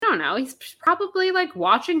don't know. He's probably like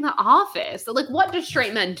watching The Office. So, like, what do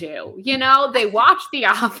straight men do? You know, they watch The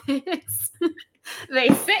Office. They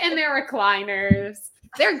sit in their recliners.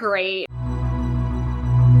 They're great.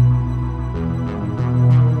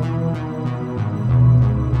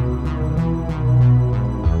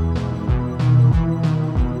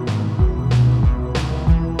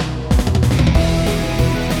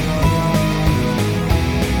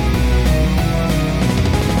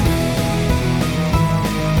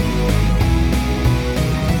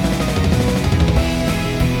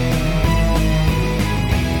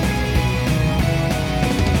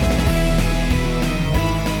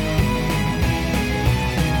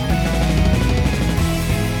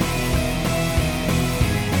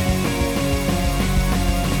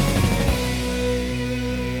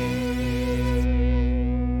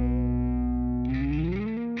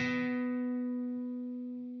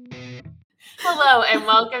 Hello, and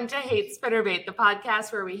welcome to Hate Spinnerbait, the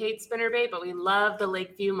podcast where we hate spinnerbait, but we love the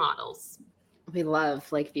Lakeview models. We love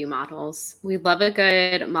Lakeview models. We love a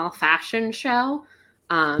good mall fashion show,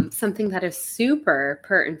 something that is super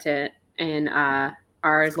pertinent in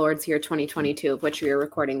our Lord's Year 2022, of which we are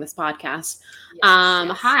recording this podcast.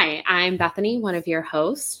 Yes. Hi, I'm Bethany, one of your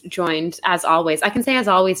hosts, joined as always. I can say as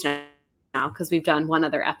always now because we've done one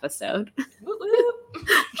other episode.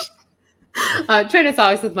 Join us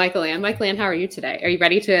always with Michael Ann. Michael Ann, how are you today? Are you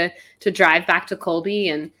ready to drive back to Colby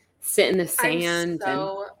and sit in the sand? I'm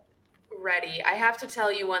so ready. I have to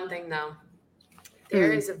tell you one thing, though.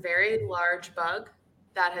 There is a very large bug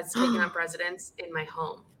that has taken up residence in my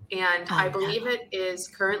home. And I believe it is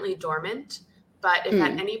currently dormant. But if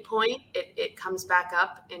at any point it comes back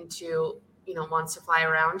up into, wants to fly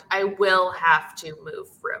around, I will have to move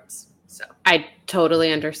rooms. So I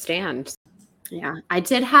totally understand. Yeah, I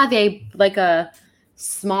did have a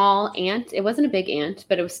small ant. It wasn't a big ant,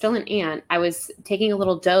 but it was still an ant. I was taking a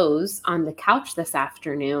little doze on the couch this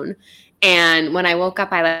afternoon. And when I woke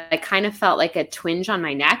up, I kind of felt like a twinge on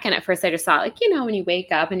my neck. And at first I just thought when you wake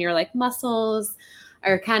up and your muscles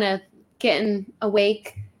are kind of getting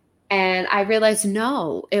awake. And I realized,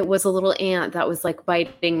 no, it was a little ant that was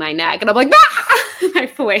biting my neck. And I'm like, ah! I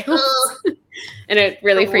flailed. And it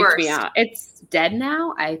really freaked me out. It's dead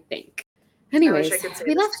now, I think. Anyways,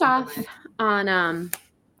 we left off on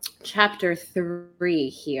chapter 3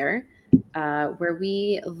 here, where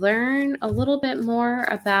we learn a little bit more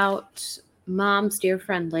about Mom's dear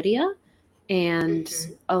friend Lydia and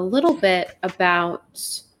a little bit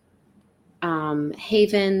about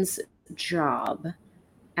Haven's job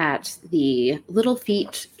at the Little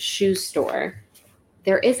Feet shoe store.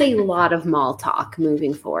 There is a lot of mall talk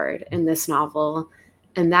moving forward in this novel,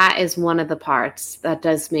 and that is one of the parts that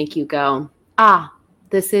does make you go,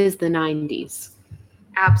 this is the 90s.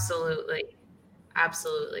 Absolutely.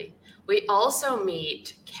 We also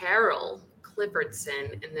meet Carol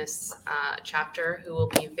Cliffordson in this chapter, who will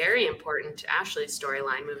be very important to Ashley's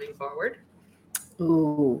storyline moving forward.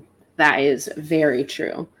 Ooh, that is very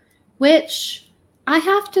true. Which I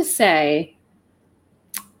have to say,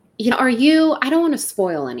 I don't want to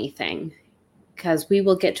spoil anything because we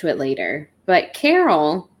will get to it later, but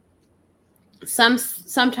Carol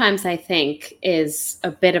sometimes I think is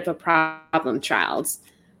a bit of a problem child,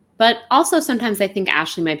 but also sometimes I think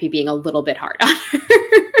Ashley might be being a little bit hard on her.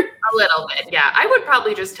 A little bit, yeah. I would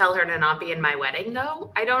probably just tell her to not be in my wedding,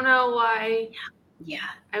 though. I don't know why.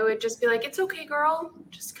 Yeah. I would just be like, it's okay, girl.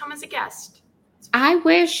 Just come as a guest. I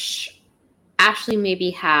wish Ashley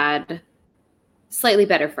maybe had slightly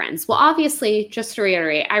better friends. Well, obviously, just to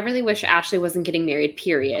reiterate, I really wish Ashley wasn't getting married,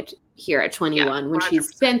 period, here at 21 when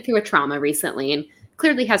she's been through a trauma recently and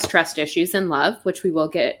clearly has trust issues in love, which we will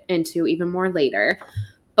get into even more later.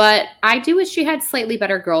 But I do wish she had slightly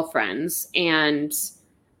better girlfriends. And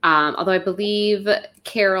although I believe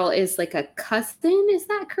Carol is a cousin, is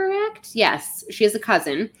that correct? Yes, she is a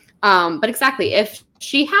cousin. But exactly, if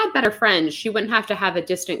she had better friends, she wouldn't have to have a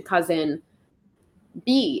distant cousin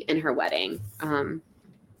be in her wedding.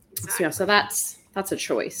 Exactly. So that's a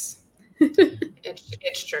choice.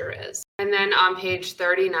 It sure is. And then on page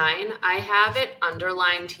 39, I have it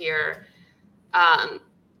underlined here.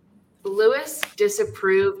 Lewis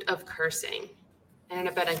disapproved of cursing. And it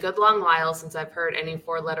had been a good long while since I've heard any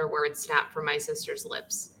 4-letter word snap from my sister's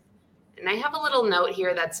lips. And I have a little note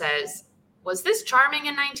here that says, was this charming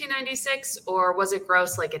in 1996 or was it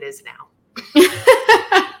gross like it is now?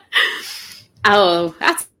 Oh,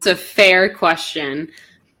 that's a fair question.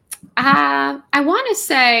 I want to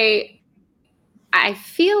say, I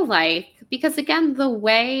feel because again, the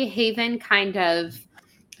way Haven kind of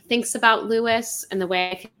thinks about Lewis and the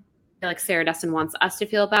way I feel like Sarah Destin wants us to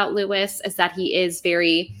feel about Lewis is that he is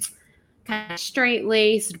very kind of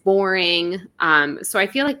straight-laced, boring. So I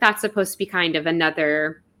feel like that's supposed to be kind of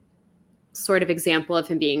another sort of example of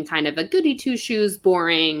him being kind of a goody two-shoes,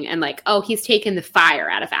 boring, and like, oh, he's taken the fire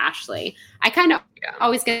out of Ashley. I kind of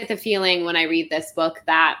always get the feeling when I read this book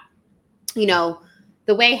that, you know,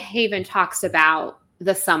 the way Haven talks about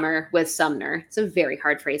the summer with Sumner, it's a very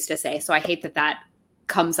hard phrase to say, so I hate that that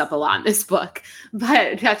comes up a lot in this book,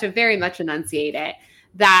 but you have to very much enunciate it,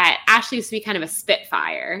 that Ashley used to be kind of a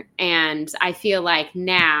spitfire. And I feel like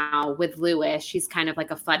now with Lewis, she's kind of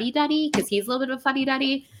like a fuddy-duddy because he's a little bit of a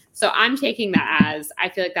fuddy-duddy. So I'm taking that as, I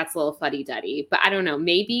feel like that's a little fuddy-duddy. But I don't know,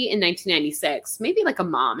 maybe in 1996, maybe like a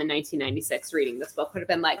mom in 1996 reading this book would have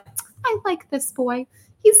been like, I like this boy.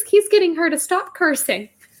 He's getting her to stop cursing.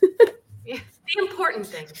 Yeah, the important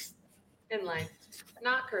things in life,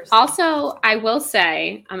 not cursing. Also, I will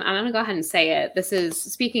say, I'm going to go ahead and say it. This is,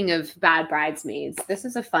 speaking of bad bridesmaids, this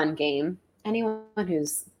is a fun game. Anyone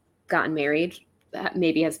who's gotten married that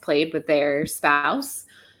maybe has played with their spouse,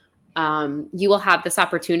 you will have this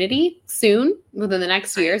opportunity soon, within the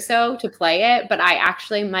next year or so, to play it. But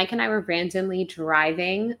Mike and I were randomly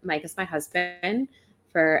driving. Mike is my husband,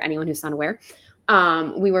 for anyone who's not aware.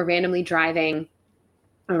 We were randomly driving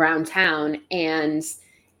around town, and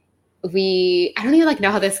I don't even like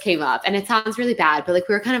know how this came up, and it sounds really bad, but like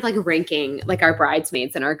we were kind of like ranking like our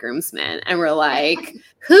bridesmaids and our groomsmen, and we're like,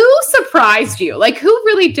 who surprised you? Like, who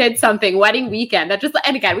really did something wedding weekend that just,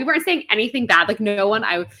 and again, we weren't saying anything bad. Like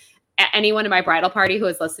anyone in my bridal party who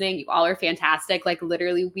is listening, you all are fantastic. Like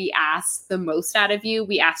literally we asked the most out of you.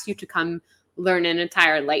 We asked you to come learn an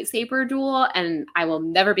entire lightsaber duel, and I will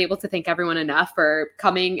never be able to thank everyone enough for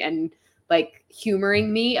coming and like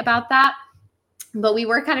humoring me about that. But we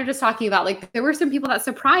were kind of just talking about, like, there were some people that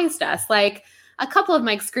surprised us, like a couple of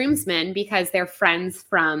Mike's groomsmen, because they're friends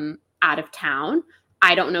from out of town.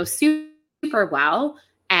 I don't know super well.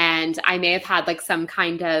 And I may have had like some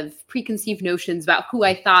kind of preconceived notions about who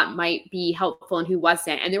I thought might be helpful and who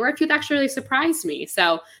wasn't. And there were a few that actually really surprised me.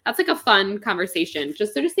 So that's like a fun conversation.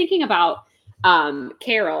 Just thinking about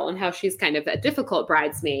Carol and how she's kind of a difficult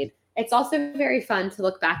bridesmaid. It's also very fun to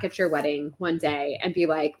look back at your wedding one day and be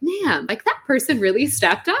like, man, like that person really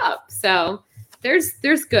stepped up. So there's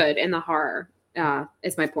good in the horror,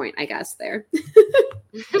 is my point, I guess, there.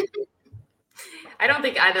 I don't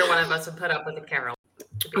think either one of us would put up with a Carol.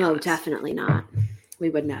 Oh, definitely not. We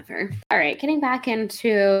would never. All right, getting back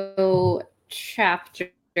into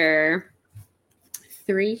chapter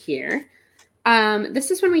 3 here.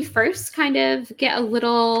 This is when we first kind of get a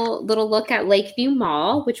little look at Lakeview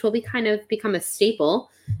Mall, which will become a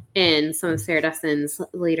staple in some of Sarah Dessen's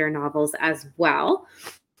later novels as well.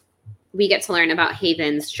 We get to learn about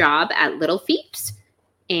Haven's job at Little Feet.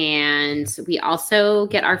 And we also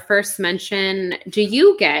get our first mention.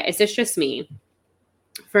 Is this just me?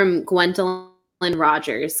 From Gwendolyn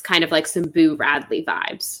Rogers, kind of like some Boo Radley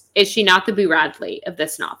vibes. Is she not the Boo Radley of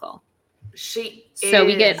this novel? She is. So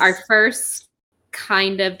we get our first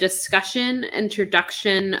kind of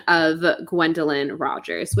introduction of Gwendolyn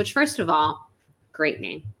Rogers, which, first of all, great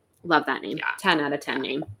name. Love that name. Yeah. 10 out of 10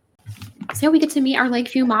 name. So we get to meet our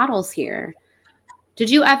Lakeview models here. Did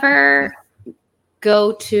you ever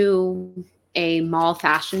go to a mall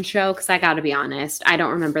fashion show? Because I got to be honest, I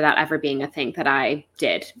don't remember that ever being a thing that I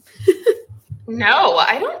did. No,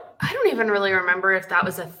 I don't even really remember if that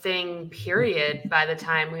was a thing, period, by the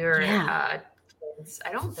time we were kids.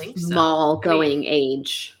 I don't think so. Mall going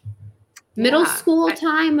age. Middle school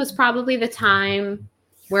time was probably the time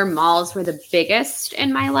where malls were the biggest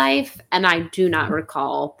in my life, and I do not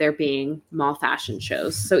recall there being mall fashion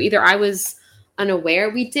shows. So either I was unaware.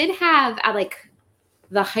 We did have at like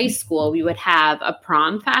the high school, we would have a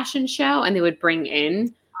prom fashion show, and they would bring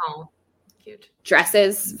in cute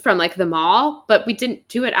dresses from like the mall, but we didn't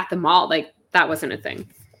do it at the mall. Like that wasn't a thing.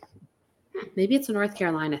 Maybe it's a North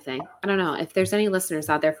Carolina thing. I don't know. If there's any listeners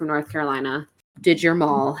out there from North Carolina, did your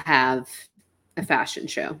mall have a fashion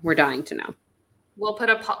show? We're dying to know. We'll put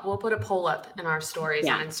a poll up in our stories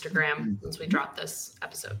on Instagram once we drop this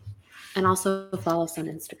episode. And also follow us on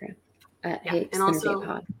Instagram. And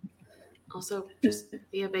also just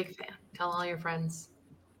be a big fan. Tell all your friends,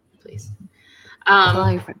 please. Tell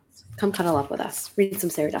all your friends. Come cuddle up with us. Read some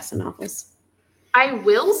Sarah Dessen novels. I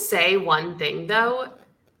will say one thing, though.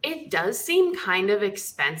 It does seem kind of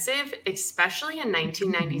expensive, especially in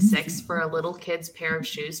 1996, for a little kid's pair of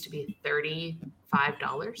shoes to be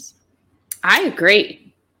 $35. I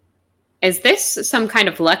agree. Is this some kind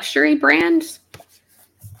of luxury brand?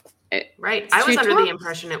 Right. I was under the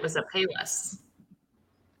impression it was a Payless.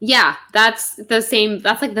 Yeah, that's the same.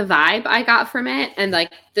 That's like the vibe I got from it. And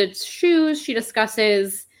like the shoes she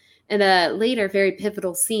discusses in a later, very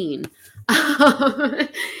pivotal scene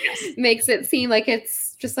Yes. Makes it seem like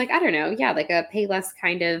it's just like, I don't know, yeah, like a Payless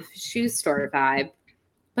kind of shoe store vibe.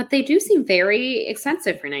 But they do seem very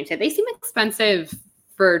expensive for 19. They seem expensive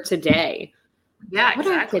for today. Yeah, what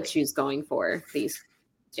exactly. are kids' shoes going for these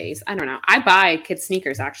days? I don't know. I buy kids'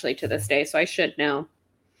 sneakers actually to this day, so I should know.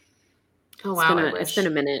 Oh wow, it's been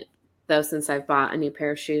a minute though since I've bought a new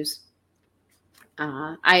pair of shoes.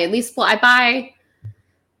 I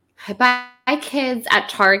buy kids at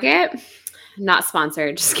Target. Not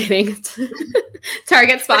sponsored, just kidding.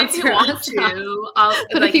 Target sponsor us.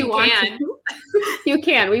 But if you want to, you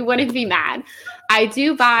can. We wouldn't be mad. I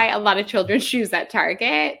do buy a lot of children's shoes at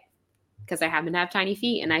Target because I happen to have tiny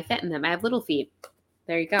feet and I fit in them. I have little feet.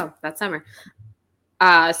 There you go. That's summer.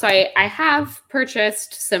 So I have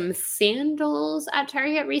purchased some sandals at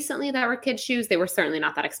Target recently that were kids' shoes. They were certainly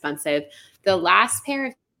not that expensive. The last pair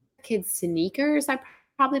of kids' sneakers I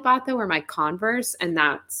probably bought though were my Converse, and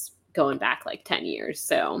that's going back like 10 years.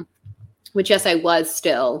 So, which yes, I was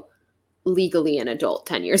still legally an adult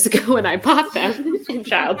 10 years ago when I bought them in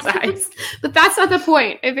child size. But that's not the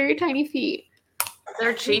point. I have very tiny feet.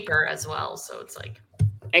 They're cheaper as well, so it's like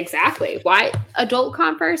exactly why adult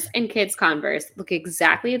Converse and kids Converse look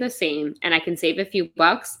exactly the same, and I can save a few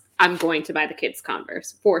bucks. I'm going to buy the kids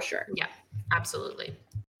Converse for sure. Yeah, absolutely.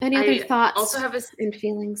 Any other thoughts? Also have and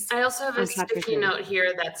feelings. I also have a sticky note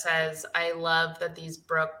here that says, "I love that these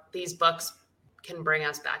books can bring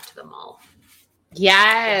us back to the mall."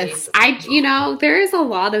 Yes, there is a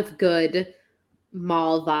lot of good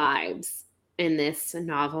mall vibes in this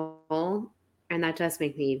novel, and that does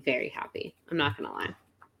make me very happy. I'm not gonna lie.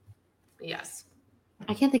 Yes.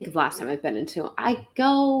 I can't think of last time I've been into. I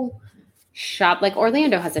go shop, like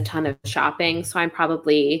Orlando has a ton of shopping, so I'm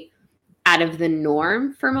probably out of the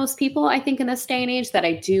norm for most people, I think, in this day and age, that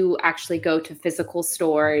I do actually go to physical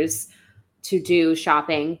stores to do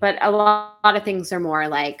shopping. But a lot of things are more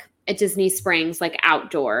like at Disney Springs, like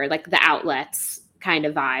outdoor, like the outlets kind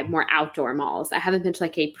of vibe, more outdoor malls. I haven't been to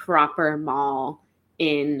like a proper mall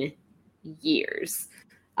in years.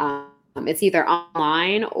 It's either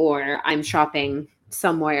online or I'm shopping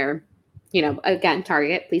somewhere, again,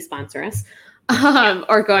 Target, please sponsor us,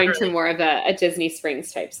 or going to more of a Disney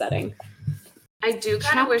Springs type setting. I do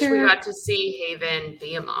kind of wish we got to see Haven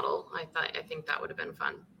be a model. I think that would have been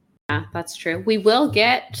fun. Yeah, that's true. We will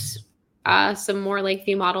get some more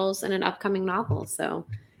Lakeview models in an upcoming novel, so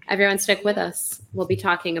everyone stick with us. We'll be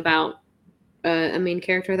talking about a main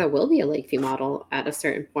character that will be a Lakeview model at a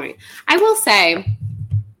certain point. I will say,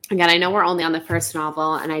 again, I know we're only on the first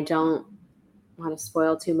novel, and I don't want to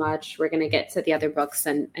spoil too much. We're going to get to the other books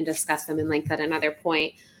and discuss them in length at another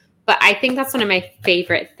point. But I think that's one of my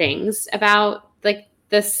favorite things about like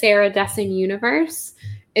the Sarah Dessen universe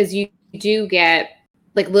is you do get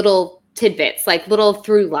like little tidbits, like little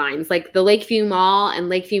through lines, like the Lakeview Mall and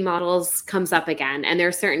Lakeview Models comes up again. And there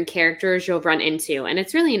are certain characters you'll run into. And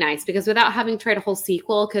it's really nice because without having to write a whole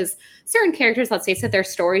sequel, because certain characters, let's face it, their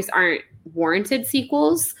stories aren't warranted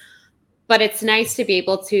sequels. But it's nice to be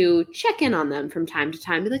able to check in on them from time to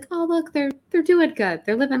time. Be like, oh, look, they're doing good.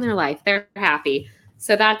 They're living their life. They're happy.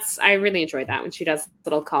 So I really enjoyed that when she does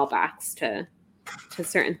little callbacks to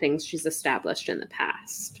certain things she's established in the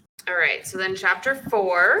past. All right. So then chapter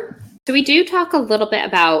 4. So we do talk a little bit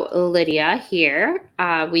about Lydia here.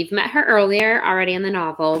 We've met her earlier already in the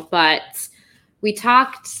novel, but we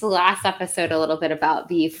talked last episode a little bit about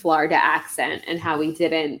the Florida accent and how we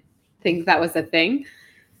didn't think that was a thing.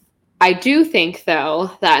 I do think, though,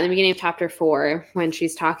 that in the beginning of chapter 4, when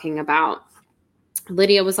she's talking about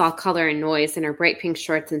Lydia was all color and noise in her bright pink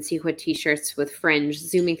shorts and sequin t-shirts with fringe,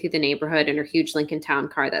 zooming through the neighborhood in her huge Lincoln Town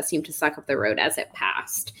car that seemed to suck up the road as it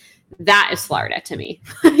passed. That is Florida to me.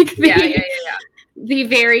 Yeah.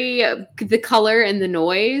 The color and the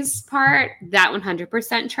noise part, that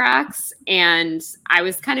 100% tracks. And I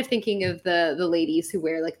was kind of thinking of the ladies who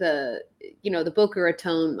wear like the Boca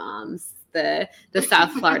Raton moms, the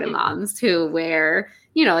South Florida moms who wear,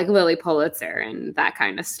 like Lily Pulitzer and that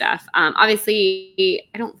kind of stuff. Obviously,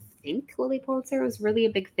 I don't think Lily Pulitzer was really a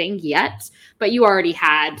big thing yet, but you already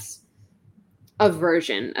had a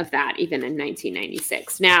version of that even in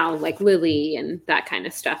 1996. Now, like Lily and that kind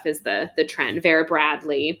of stuff is the trend. Vera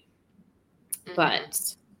Bradley. Mm-hmm.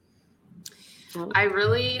 But I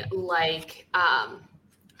really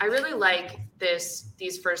like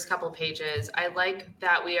these first couple pages. I like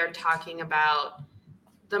that we are talking about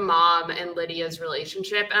the mom and Lydia's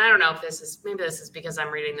relationship. And I don't know if maybe this is because I'm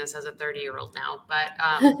reading this as a 30-year-old now, but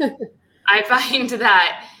I find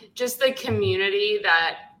that just the community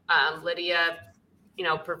that Lydia,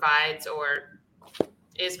 provides or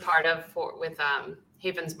is part of with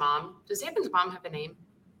Haven's mom. Does Haven's mom have a name?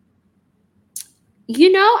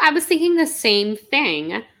 I was thinking the same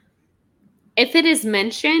thing. If it is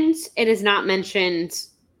mentioned, it is not mentioned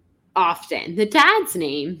often. The dad's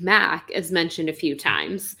name, Mac, is mentioned a few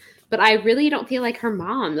times, but I really don't feel like her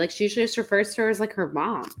mom. Like, she usually just refers to her as like her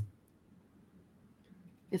mom.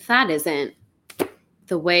 If that isn't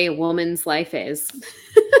the way a woman's life is.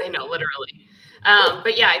 I know, literally.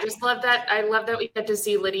 But yeah, I just love that. I love that we get to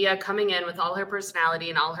see Lydia coming in with all her personality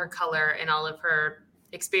and all her color and all of her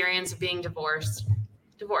experience of being divorced,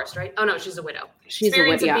 right? Oh no, she's a widow. She's a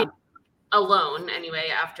widow. Yeah. Alone anyway,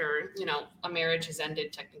 after, a marriage has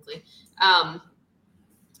ended technically.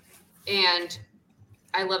 And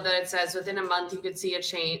I love that it says within a month you could see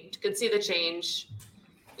the change.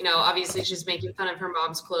 Obviously she's making fun of her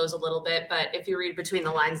mom's clothes a little bit, but if you read between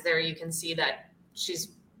the lines there, you can see that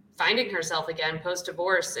she's finding herself again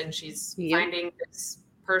post-divorce, and she's finding this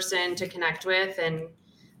person to connect with, and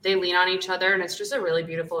they lean on each other, and it's just a really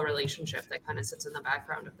beautiful relationship that kind of sits in the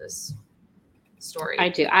background of this story. I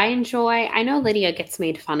do. I know Lydia gets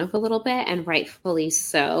made fun of a little bit, and rightfully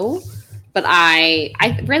so, but I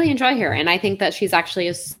really enjoy her, and I think that she's actually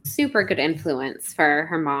a super good influence for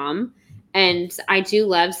her mom. And I do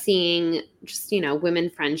love seeing just, women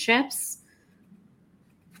friendships.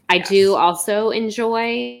 I do also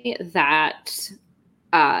enjoy that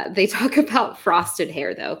they talk about frosted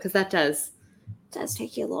hair, though, because that does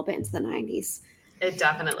take you a little bit into the 90s. It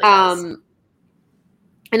definitely does.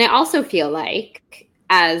 And I also feel like,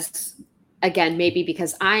 again, maybe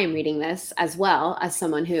because I am reading this as well as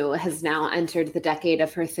someone who has now entered the decade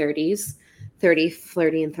of her 30s, 30,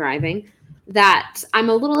 flirty, and thriving, that I'm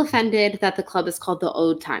a little offended that the club is called the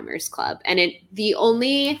Old Timers Club. And the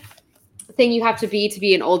only thing you have to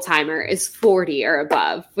be an old timer is 40 or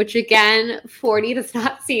above, which again, 40 does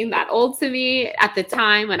not seem that old to me. At the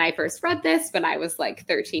time when I first read this, when I was like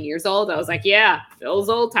 13 years old, I was like, yeah, Phil's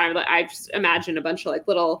old timer. Like, I just imagined a bunch of like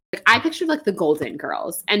little, I pictured like the Golden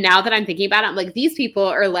Girls. And now that I'm thinking about it, I'm like, these people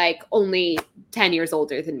are like only 10 years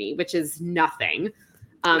older than me, which is nothing.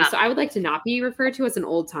 So I would like to not be referred to as an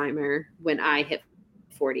old timer when I hit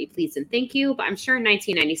 40, please and thank you. But I'm sure in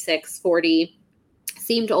 1996, 40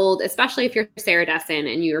 seemed old, especially if you're Sarah Dessen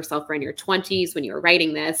and you yourself were in your 20s when you were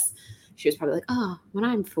writing this. She was probably like, oh, when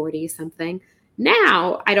I'm 40 something.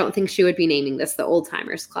 Now, I don't think she would be naming this the Old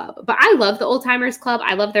Timers Club. But I love the Old Timers Club.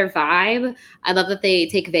 I love their vibe. I love that they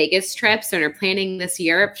take Vegas trips and are planning this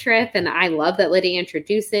Europe trip. And I love that Lydia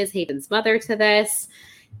introduces Haven's mother to this.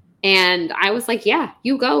 And I was like, yeah,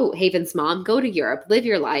 you go, Haven's mom, go to Europe, live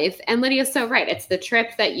your life. And Lydia's so right. It's the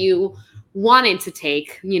trip that you wanted to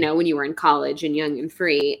take, when you were in college and young and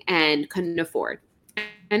free and couldn't afford.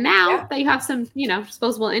 And now that you have some,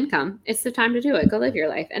 disposable income, it's the time to do it. Go live your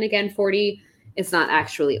life. And again, 40 is not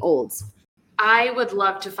actually old. I would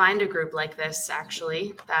love to find a group like this,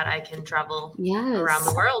 actually, that I can travel around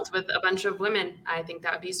the world with a bunch of women. I think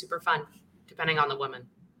that would be super fun, depending on the woman.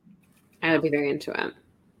 I would be very into it.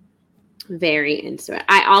 Very into it.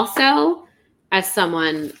 I also, as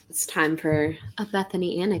someone, it's time for a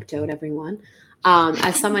Bethany anecdote, everyone.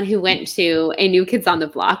 As someone who went to a New Kids on the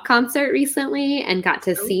Block concert recently and got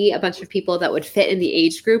to see a bunch of people that would fit in the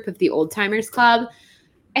age group of the Old Timers Club,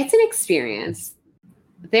 it's an experience.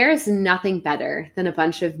 There is nothing better than a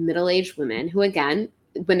bunch of middle-aged women who, again,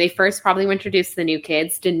 when they first probably were introduced to the new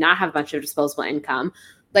kids, did not have a bunch of disposable income,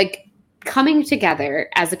 like coming together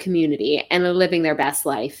as a community and living their best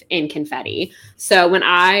life in confetti. So when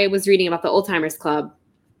I was reading about the Old Timers Club,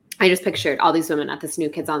 I just pictured all these women at this New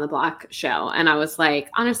Kids on the Block show. And I was like,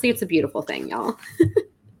 honestly, it's a beautiful thing, y'all.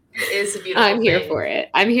 It is a beautiful thing. I'm here for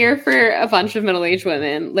it. I'm here for a bunch of middle-aged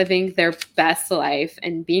women living their best life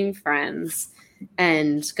and being friends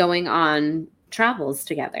and going on travels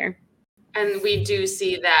together. And we do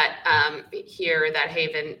see that here that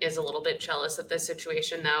Haven is a little bit jealous of this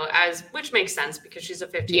situation, though, which makes sense because she's a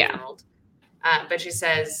 15-year-old. But she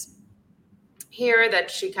says here that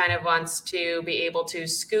she kind of wants to be able to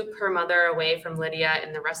scoop her mother away from Lydia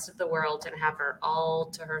and the rest of the world and have her all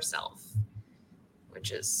to herself,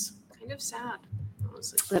 which is kind of sad,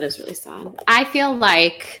 honestly. That is really sad. I feel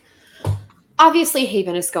like obviously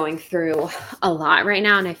Haven is going through a lot right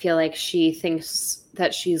now, and I feel like she thinks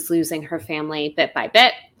that she's losing her family bit by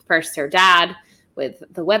bit. First her dad with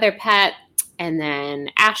the weather pet, and then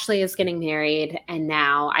Ashley is getting married, and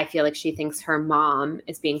now I feel like she thinks her mom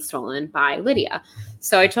is being stolen by Lydia.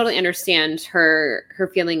 So I totally understand her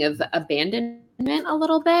feeling of abandonment a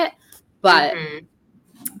little bit, but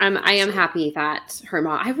I am happy that her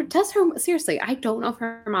mom seriously, I don't know if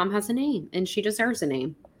her mom has a name, and she deserves a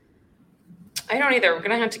name. I don't either. We're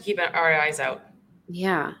gonna have to keep our eyes out.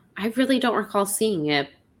 Yeah, I really don't recall seeing it,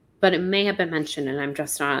 but it may have been mentioned, and I'm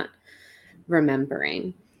just not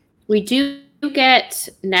remembering. We do get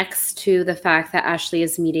next to the fact that Ashley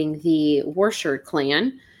is meeting the Worshard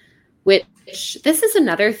clan, which this is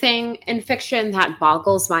another thing in fiction that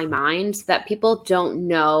boggles my mind, that people don't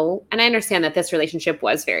know. And I understand that this relationship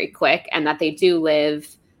was very quick and that they do live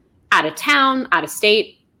out of town, out of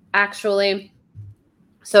state, actually.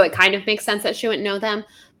 So it kind of makes sense that she wouldn't know them.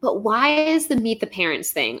 But why is the meet the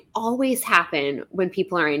parents thing always happen when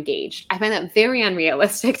people are engaged? I find that very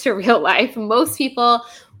unrealistic to real life. Most people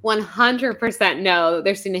 100% know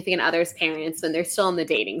their significant other's parents when they're still in the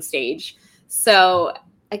dating stage. So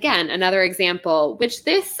again, another example, which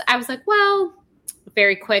this, I was like, well,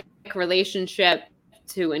 very quick relationship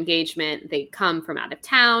to engagement. They come from out of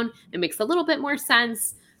town. It makes a little bit more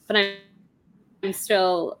sense, but I'm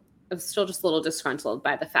still just a little disgruntled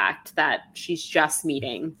by the fact that she's just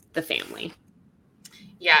meeting the family.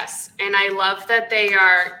 Yes. And I love that they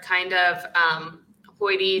are kind of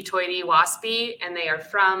hoity-toity waspy, and they are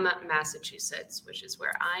from Massachusetts, which is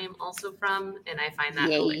where I am also from. And I find that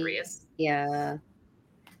hilarious. Yeah.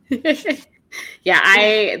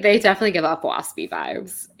 Yeah, they definitely give off waspy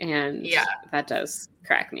vibes, and that does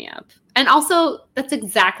crack me up. And also, that's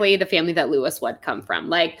exactly the family that Lewis would come from.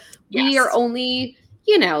 Like, we are only,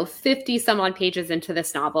 50 some odd pages into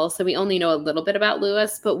this novel, so we only know a little bit about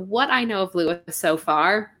Lewis, but what I know of Lewis so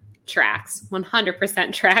far tracks,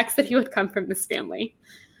 100% tracks that he would come from this family.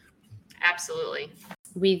 Absolutely.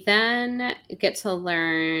 We then get to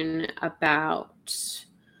learn about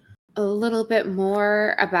a little bit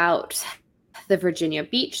more about the Virginia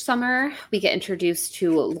Beach summer. We get introduced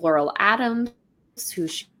to Laurel Adams, who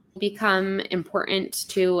should become important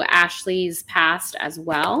to Ashley's past as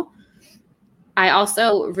well. I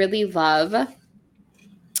also really love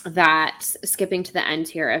that, skipping to the end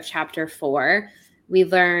here of chapter 4, we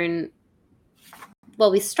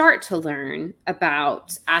start to learn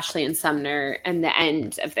about Ashley and Sumner and the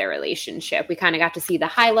end of their relationship. We kind of got to see the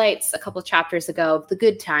highlights a couple chapters ago of the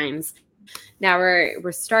good times. Now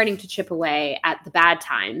we're starting to chip away at the bad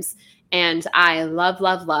times. And I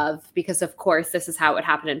love, because of course this is how it would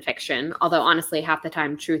happen in fiction. Although honestly, half the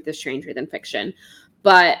time truth is stranger than fiction.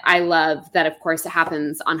 But I love that, of course, it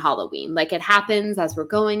happens on Halloween. Like, it happens as we're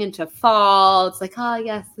going into fall. It's like, oh,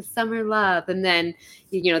 yes, the summer love. And then,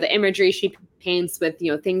 the imagery she paints with,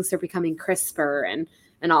 things are becoming crisper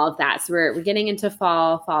and all of that. So we're getting into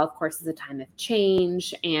fall. Fall, of course, is a time of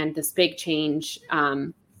change. And this big change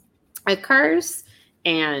occurs,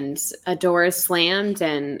 and a door is slammed.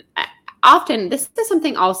 And often, this is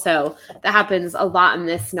something also that happens a lot in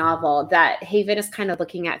this novel, that Haven is kind of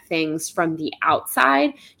looking at things from the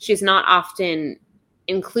outside. She's not often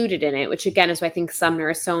included in it, which again is why I think Sumner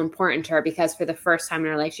is so important to her, because for the first time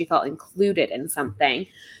in her life, she felt included in something.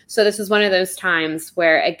 So this is one of those times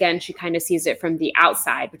where, again, she kind of sees it from the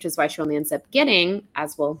outside, which is why she only ends up getting,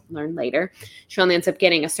 as we'll learn later, she only ends up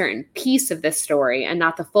getting a certain piece of this story and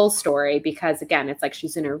not the full story, because again, it's like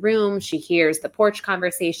she's in her room, she hears the porch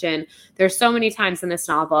conversation. There's so many times in this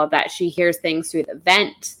novel that she hears things through the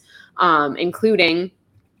vent, including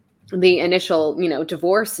the initial,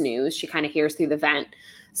 divorce news. She kind of hears through the vent.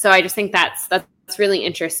 So I just think that's really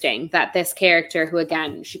interesting, that this character, who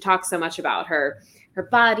again, she talks so much about her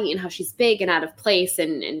body and how she's big and out of place,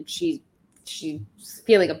 and she's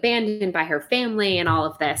feeling abandoned by her family and all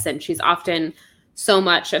of this. And she's often, so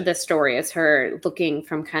much of this story is her looking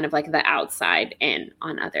from kind of like the outside in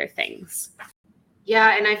on other things.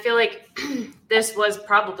 Yeah, and I feel like this was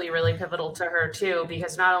probably really pivotal to her too,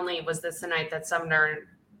 because not only was this the night that Sumner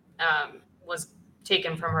was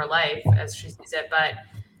taken from her life, as she sees it, but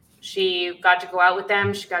she got to go out with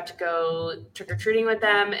them. She got to go trick-or-treating with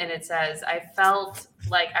them. And it says, I felt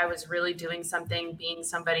like I was really doing something, being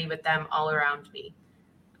somebody with them all around me,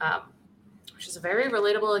 which is a very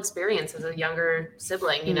relatable experience as a younger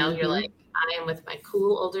sibling. You're like, I am with my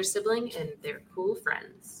cool older sibling and they're cool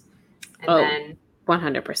friends. And then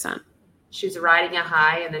 100%. She's riding a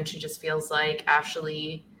high, and then she just feels like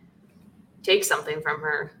Ashley takes something from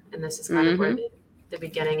her. And this is kind of where the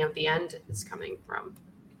beginning of the end is coming from.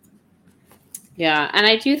 Yeah. And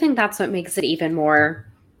I do think that's what makes it even more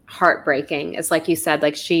heartbreaking, is like you said,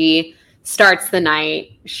 like she starts the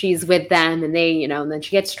night, she's with them, and they, and then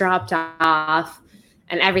she gets dropped off,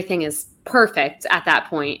 and everything is perfect at that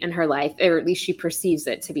point in her life, or at least she perceives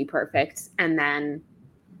it to be perfect. And then,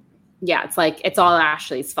 it's like, it's all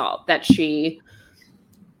Ashley's fault that she,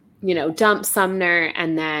 dumps Sumner,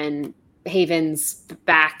 and then Haven's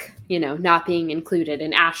back, not being included,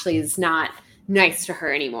 and Ashley's not nice to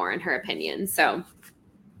her anymore, in her opinion. So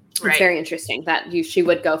it's very interesting that she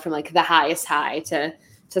would go from like the highest high to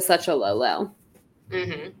such a low.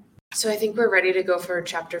 So I think we're ready to go for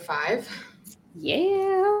chapter 5.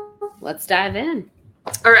 Yeah, let's dive in.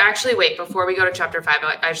 Or actually, wait, before we go to chapter 5,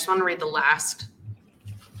 I just want to read the last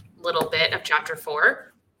little bit of chapter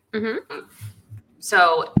 4. Mm-hmm.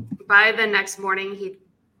 So by the next morning, he'd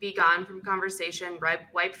be gone from conversation,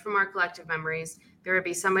 wiped from our collective memories. There would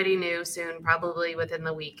be somebody new soon, probably within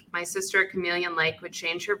the week. My sister, chameleon-like, would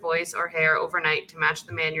change her voice or hair overnight to match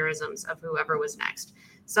the mannerisms of whoever was next.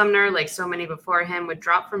 Sumner, like so many before him, would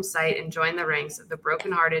drop from sight and join the ranks of the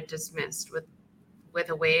broken-hearted dismissed with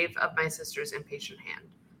a wave of my sister's impatient hand.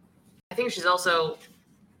 I think she's also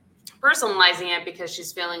personalizing it because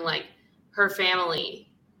she's feeling like her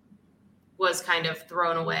family was kind of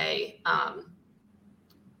thrown away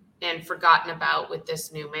and forgotten about with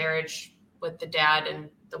this new marriage with the dad and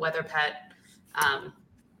the weather pet. And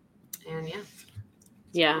yeah.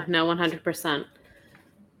 Yeah, no, 100%.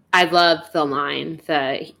 I love the line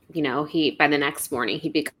that, he, by the next morning,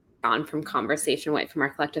 he'd be gone from conversation, away from our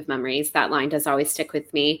collective memories. That line does always stick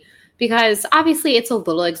with me because obviously it's a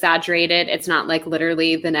little exaggerated. It's not like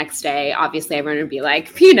literally the next day, obviously everyone would be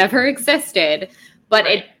like, you never existed. But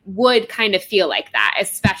It would kind of feel like that,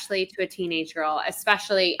 especially to a teenage girl,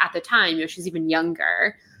 especially at the time, she's even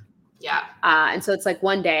younger. Yeah. And so it's like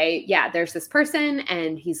one day, there's this person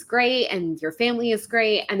and he's great and your family is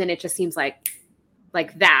great. And then it just seems like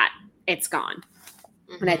that, it's gone.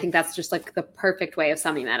 Mm-hmm. And I think that's just like the perfect way of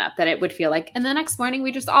summing that up, that it would feel like, and the next morning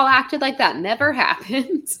we just all acted like that never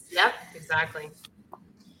happened. Yep, exactly.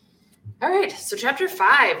 All right, so chapter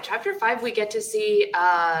 5. Chapter 5, we get to see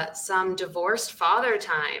some divorced father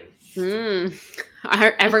time.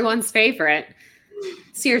 Everyone's favorite.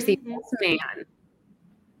 Seriously, this man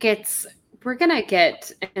we're going to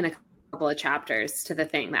get in a couple of chapters to the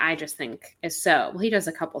thing that I just think is he does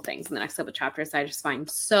a couple things in the next couple of chapters I just find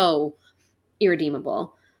so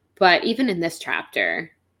irredeemable. But even in this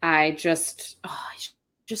chapter, he's just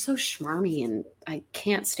so schmarmy and I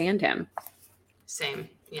can't stand him. Same.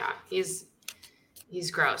 Yeah, he's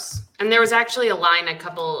gross. And there was actually a line a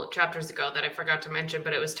couple chapters ago that I forgot to mention,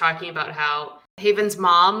 but it was talking about how Haven's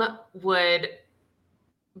mom would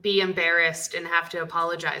be embarrassed and have to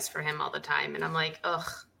apologize for him all the time. And I'm like, ugh,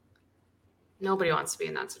 nobody wants to be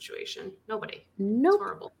in that situation. Nobody. Nope. It's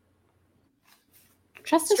horrible.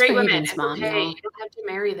 Justice Straight for women, Haven's mom. Okay, you don't have to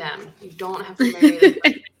marry them. You don't have to marry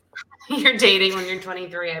them. You're dating when you're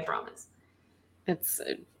 23, I promise.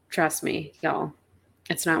 Trust me, y'all.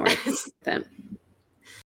 It's not worth it.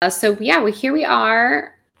 So here we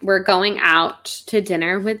are. We're going out to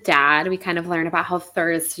dinner with Dad. We kind of learn about how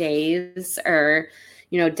Thursdays are,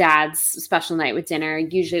 Dad's special night with dinner.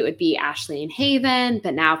 Usually it would be Ashley and Haven,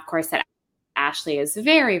 but now, of course, that Ashley is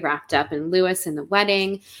very wrapped up in Lewis and the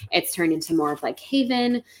wedding. It's turned into more of like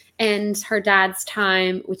Haven and her dad's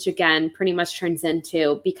time, which again pretty much turns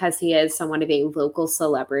into, because he is somewhat of a local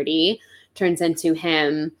celebrity, turns into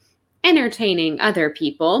him entertaining other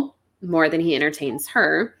people more than he entertains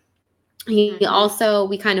her. We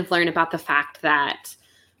kind of learn about the fact that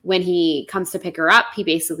when he comes to pick her up, he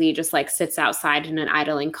basically just like sits outside in an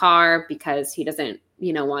idling car because he doesn't,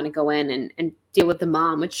 want to go in and deal with the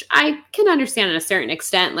mom, which I can understand to a certain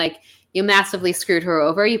extent. Like, you massively screwed her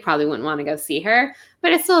over. You probably wouldn't want to go see her,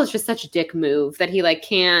 but it still is just such a dick move that he like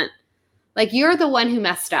can't, like, you're the one who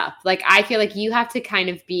messed up. Like, I feel like you have to kind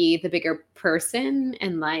of be the bigger person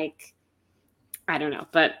and like, I don't know,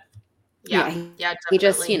 but he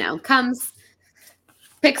just, comes,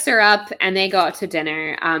 picks her up, and they go out to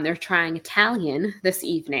dinner. They're trying Italian this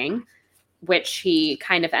evening, which he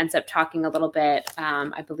kind of ends up talking a little bit,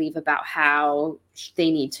 I believe, about how they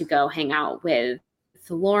need to go hang out with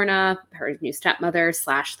Lorna, her new stepmother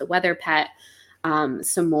 / the weather pet,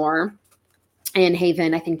 some more. And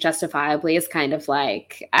Haven, I think justifiably, is kind of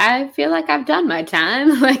like, I feel like I've done my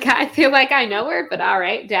time. Like, I feel like I know her, but all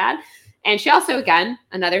right, Dad. And she also, again,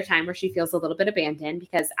 another time where she feels a little bit abandoned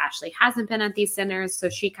because Ashley hasn't been at these dinners. So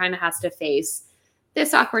she kind of has to face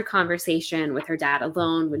this awkward conversation with her dad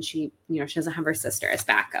alone when she doesn't have her sister as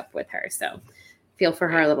backup with her. So feel for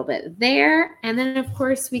her a little bit there. And then, of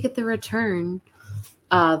course, we get the return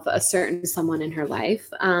of a certain someone in her life.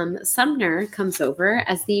 Sumner comes over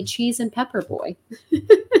as the cheese and pepper boy.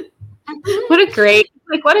 What a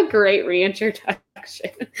great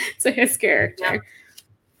reintroduction to his character.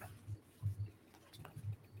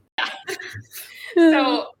 Yeah.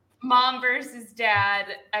 So mom versus dad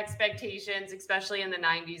expectations, especially in the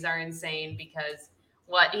 90s, are insane because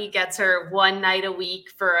he gets her one night a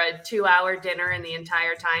week for a 2-hour dinner, and the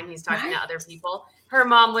entire time he's talking to other people. Her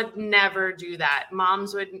mom would never do that.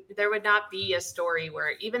 There would not be a story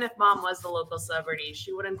where, even if mom was the local celebrity,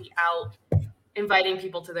 she wouldn't be out inviting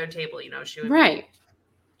people to their table. She would be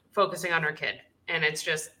focusing on her kid. And it's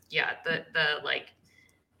just, the like,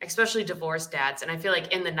 especially divorced dads. And I feel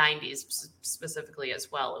like in the 90s specifically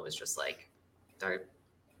as well, it was just like, they're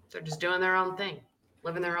just doing their own thing,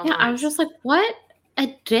 living their own lives. I was just like, what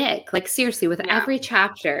a dick. Like, seriously, with every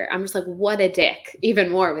chapter, I'm just like, what a dick. Even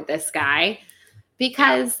more with this guy.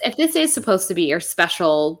 Because if this is supposed to be your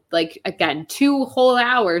special, like, again, 2 whole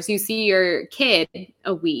hours, you see your kid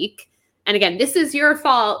a week. And again, this is your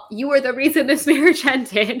fault. You were the reason this marriage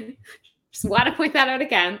ended. Just want to point that out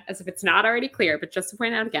again, as if it's not already clear, but just to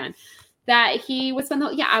point out again, that he would spend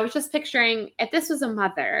I was just picturing, if this was a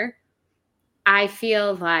mother, I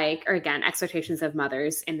feel like, or again, expectations of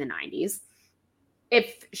mothers in the 90s,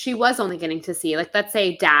 if she was only getting to see, like, let's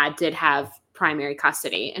say dad did have primary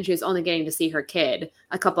custody and she was only getting to see her kid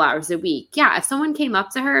a couple hours a week. Yeah, if someone came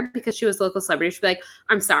up to her because she was a local celebrity, she'd be like,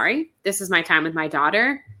 I'm sorry, this is my time with my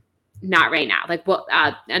daughter. Not right now. Like, well,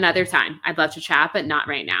 another time. I'd love to chat, but not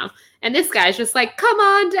right now. And this guy's just like, come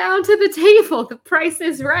on down to the table. The price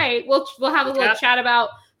is right. We'll have a little chat about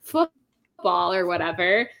football or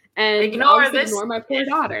whatever. And ignore my poor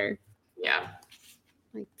daughter. Yeah.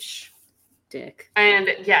 Like, dick. And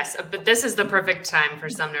yes, but this is the perfect time for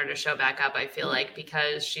Sumner to show back up, I feel like,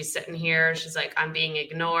 because she's sitting here. She's like, I'm being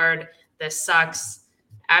ignored. This sucks.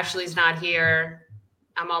 Ashley's not here.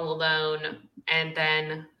 I'm all alone. And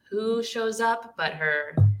then who shows up but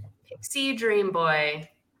her Pixie Dream Boy,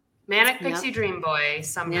 Manic Pixie Dream Boy,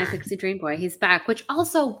 Sumner. Manic Pixie Dream Boy. He's back, which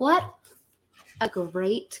also, what a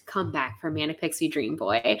great comeback for Manic Pixie Dream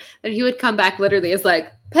Boy. That he would come back literally as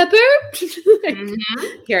like, Pepper? Like,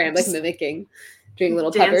 here I am, like, mimicking, doing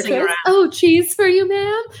little Pepper twist. Oh, cheese for you,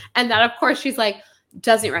 ma'am. And that, of course, she's like,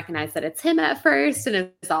 doesn't recognize that it's him at first, and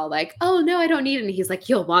it's all like, oh no, I don't need it. And he's like,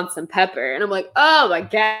 you'll want some pepper. And I'm like, oh my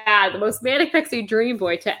God, the most Manic Pixie Dream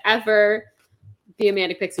Boy to ever be a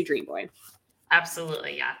Manic Pixie Dream Boy.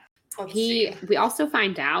 Absolutely, yeah. We also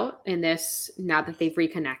find out in this, now that they've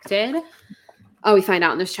reconnected, we find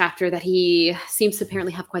out in this chapter that he seems to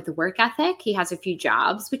apparently have quite the work ethic. He has a few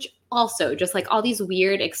jobs, which also, just like all these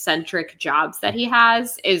weird eccentric jobs that he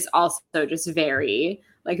has, is also just very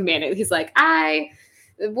like Manic. He's like, I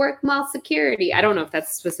work mall security. I don't know if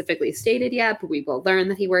that's specifically stated yet, but we will learn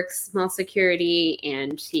that he works mall security,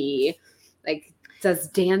 and he like does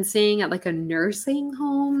dancing at like a nursing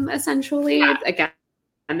home, essentially. Yeah. Again,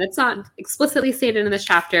 and it's not explicitly stated in this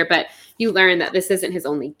chapter, but you learn that this isn't his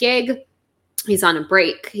only gig. He's on a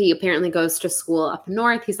break. He apparently goes to school up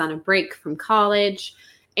north. He's on a break from college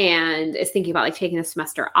and is thinking about like taking a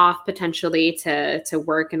semester off potentially to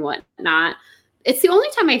work and whatnot. It's the only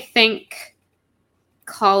time I think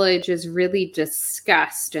college is really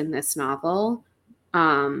discussed in this novel.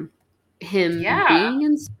 Him being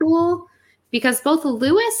in school, because both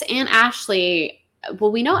Lewis and Ashley,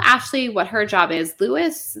 well, we know Ashley what her job is.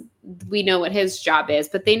 Lewis, we know what his job is,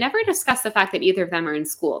 but they never discuss the fact that either of them are in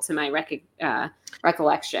school, to my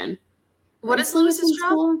recollection. What is Lewis's job?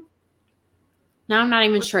 School? Now I'm not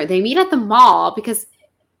even sure. They meet at the mall because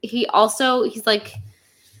he's like,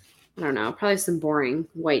 I don't know, probably some boring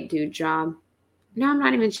white dude job. No, I'm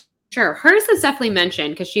not even sure. Hers is definitely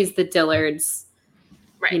mentioned because she's the Dillard's,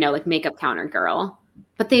 right, like makeup counter girl.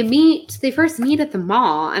 But they first meet at the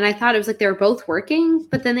mall, and I thought it was like they were both working,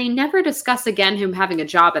 but then they never discuss again him having a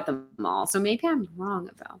job at the mall. So maybe I'm wrong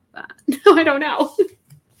about that. No, I don't know.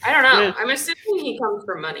 I don't know. I'm assuming he comes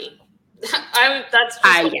for money. That's just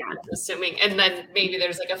I'm assuming. And then maybe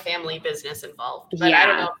there's like a family business involved. But I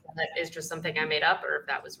don't know if that is just something I made up or if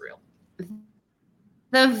that was real.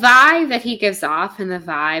 The vibe that he gives off and the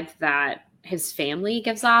vibe that his family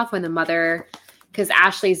gives off when the mother, because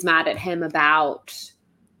Ashley's mad at him about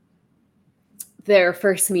their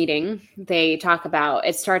first meeting. They talk about,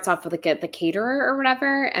 it starts off with like the caterer or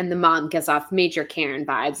whatever, and the mom gives off major Karen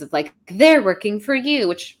vibes of like, they're working for you,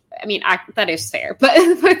 which, I mean, that is fair,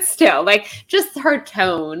 but still, like, just her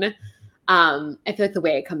tone, I feel like the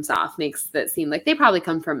way it comes off makes it seem like they probably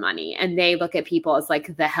come from money, and they look at people as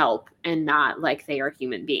like the help and not like they are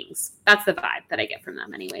human beings. That's the vibe that I get from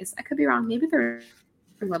them anyways. I could be wrong. Maybe they're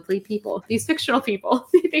lovely people. These fictional people.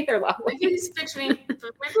 Maybe they're lovely. Maybe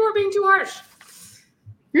we're being too harsh.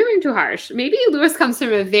 You're being too harsh. Maybe Lewis comes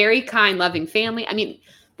from a very kind, loving family. I mean,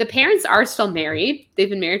 the parents are still married. They've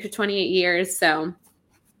been married for 28 years. So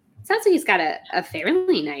it sounds like he's got a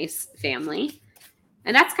fairly nice family.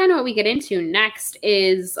 And that's kind of what we get into next,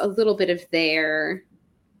 is a little bit of their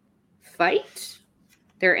fight.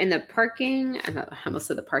 They're in the parking. I almost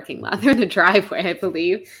said the parking lot. They're in the driveway, I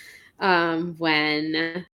believe.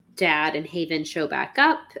 When Dad and Haven show back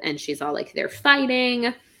up, and she's all like, they're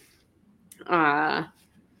fighting.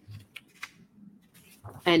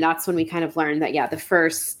 And that's when we kind of learned that, here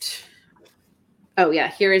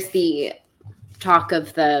is the talk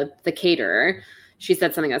of the caterer. She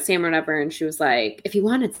said something about salmon or whatever, and she was like, if you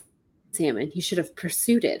wanted salmon, you should have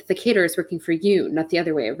pursued it. The caterer is working for you, not the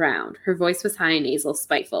other way around. Her voice was high, nasal,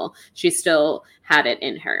 spiteful. She still had it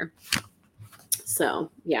in her.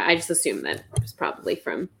 So, yeah, I just assumed that it was probably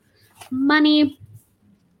from money.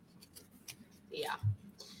 Yeah.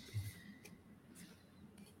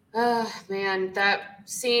 Man, that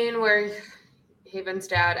scene where Haven's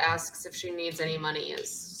dad asks if she needs any money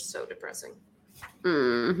is so depressing.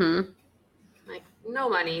 Mm-hmm. Like, no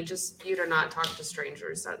money, just you do not talk to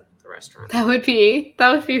strangers at the restaurant. That would be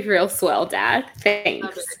real swell, Dad. Thanks. That'd be a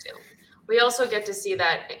good deal. We also get to see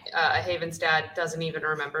that Haven's dad doesn't even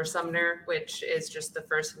remember Sumner, which is just the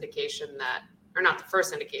first indication that, or not the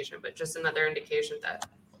first indication, but just another indication that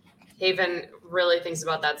Haven really thinks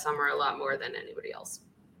about that summer a lot more than anybody else.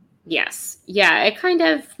 Yes. Yeah,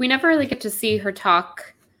 we never really get to see her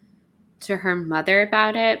talk to her mother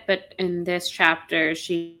about it, but in this chapter,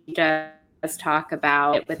 she does talk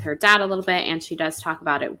about it with her dad a little bit, and she does talk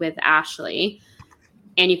about it with Ashley.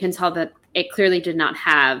 And you can tell that it clearly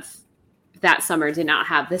that summer did not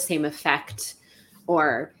have the same effect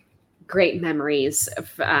or great memories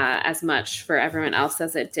of, as much for everyone else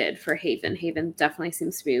as it did for Haven. Haven definitely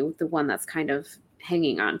seems to be the one that's kind of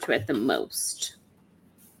hanging on to it the most.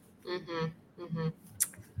 Mm-hmm. Mm-hmm.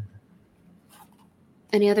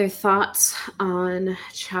 Any other thoughts on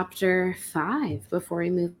chapter 5 before we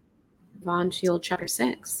move on to chapter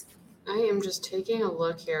 6? I am just taking a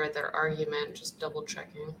look here at their argument, just double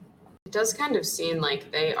checking. It does kind of seem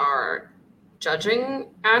like they are judging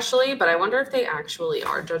Ashley, but I wonder if they actually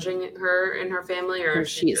are judging her and her family, or if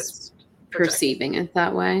she's just perceiving it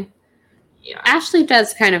that way. Yeah. Ashley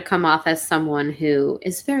does kind of come off as someone who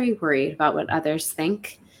is very worried about what others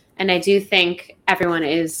think. And I do think everyone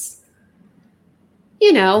is,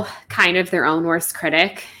 kind of their own worst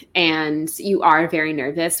critic. And you are very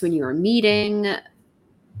nervous when you are meeting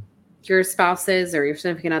your spouse's or your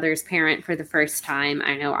significant other's parent for the first time.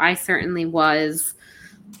 I know I certainly was.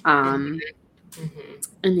 And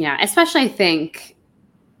yeah, especially I think,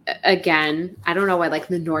 again, I don't know why like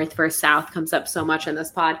the North versus South comes up so much in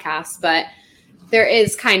this podcast, but there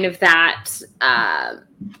is kind of that,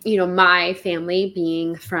 my family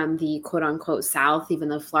being from the quote unquote South, even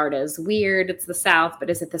though Florida is weird, it's the South, but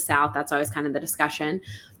is it the South? That's always kind of the discussion.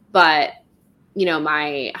 But,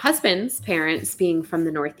 my husband's parents being from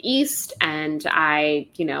the Northeast, and I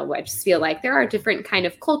just feel like there are different kind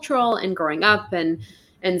of cultural and growing up and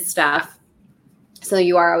stuff. So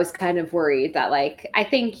you are always kind of worried that, like, I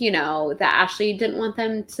think, that Ashley didn't want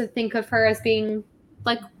them to think of her as being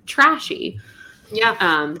like trashy.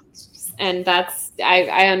 Yeah. And that's,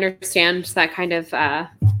 I understand that kind of,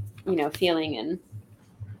 feeling and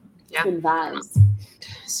vibes.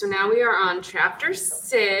 So now we are on chapter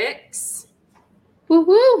 6. Woo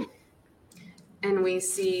woo. And we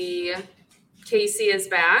see Casey is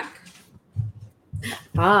back.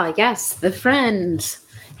 Ah, yes, the friend.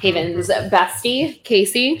 Haven's bestie,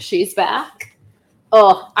 Casey, she's back.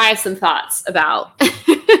 Oh, I have some thoughts about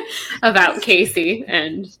Casey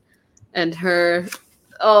and her.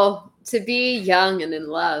 Oh, to be young and in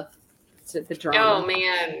love, to the drama. Oh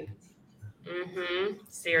man,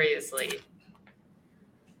 seriously,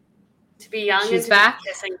 to be young she's and to back be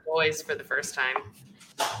kissing boys for the first time.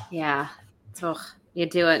 Yeah, so you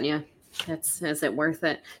do it, and is it worth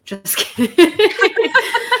it? Just kidding.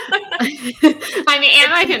 I mean,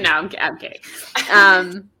 I'm kidding.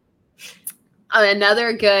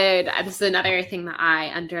 Another good, this is another thing that I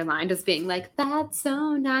underlined as being like, that's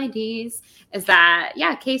so 90s, is that,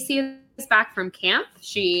 Casey is back from camp.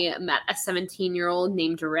 She met a 17-year-old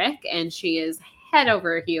named Rick, and she is head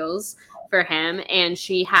over heels for him. And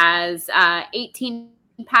she has 18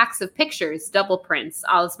 packs of pictures, double prints,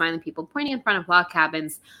 all the smiling people pointing in front of log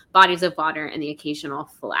cabins, bodies of water, and the occasional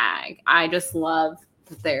flag. I just love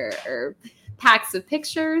that there are packs of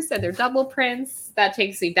pictures and they're double prints. That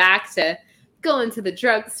takes me back to go into the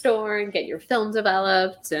drugstore and get your film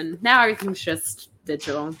developed, and now everything's just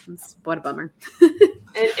digital. What a bummer.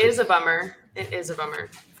 It is a bummer. I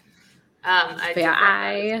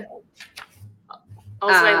love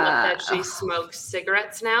that she smokes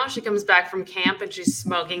cigarettes now. She comes back from camp and she's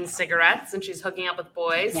smoking cigarettes and she's hooking up with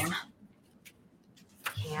boys. Yeah.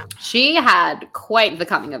 Camp. She had quite the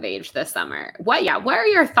coming of age this summer. What are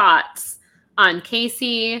your thoughts on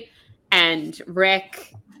Casey and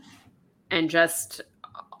Rick and just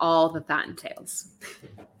all that entails?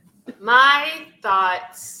 My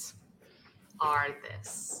thoughts are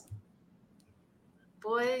this.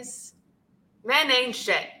 Boys, men ain't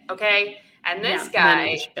shit, okay? And this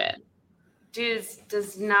guy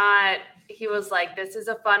does not, he was like, this is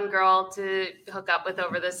a fun girl to hook up with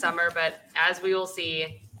over the summer, but as we will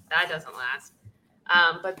see, that doesn't last.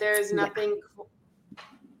 But there's nothing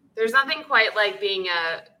quite like being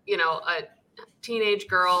a teenage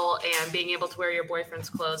girl and being able to wear your boyfriend's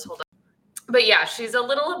clothes. Hold on. But yeah, she's a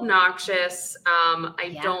little obnoxious.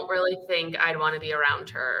 I don't really think I'd want to be around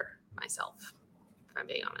her myself, if I'm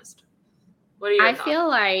being honest. What are your thoughts? I feel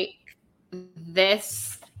like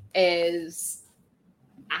this is,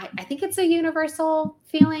 I think it's a universal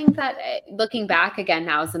feeling that looking back again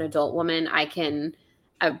now as an adult woman, I can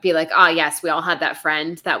be like, oh yes, we all had that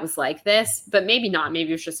friend that was like this, but maybe not. Maybe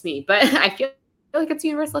it was just me. But I feel like it's a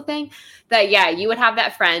universal thing that, yeah, you would have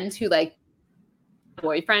that friend who like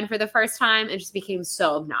boyfriend for the first time and just became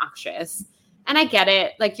so obnoxious. And I get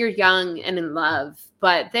it. Like, you're young and in love.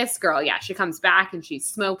 But this girl, yeah, she comes back and she's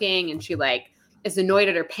smoking and she like is annoyed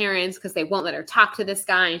at her parents because they won't let her talk to this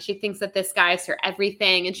guy. And she thinks that this guy is her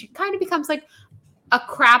everything. And she kind of becomes like a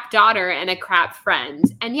crap daughter and a crap friend.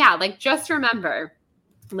 And yeah, like, just remember,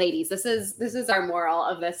 ladies, this is our moral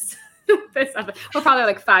of this. We're probably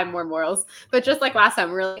like 5 more morals, but just like last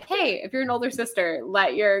time, we're like, hey, if you're an older sister,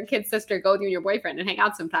 let your kid sister go with you and your boyfriend and hang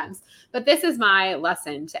out sometimes. But this is my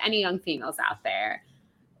lesson to any young females out there,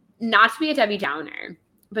 not to be a Debbie Downer,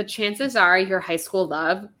 but chances are your high school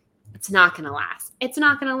love, it's not going to last. It's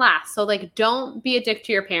not going to last. So like, don't be a dick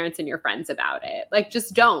to your parents and your friends about it. Like,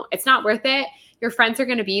 just don't. It's not worth it. Your friends are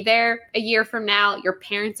going to be there a year from now. Your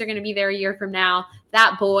parents are going to be there a year from now.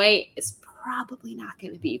 That boy is probably not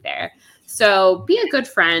going to be there. So be a good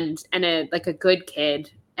friend and a good kid.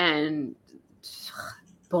 And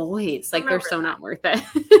boys, like, they're so not worth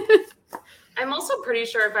it. I'm also pretty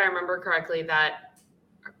sure, if I remember correctly, that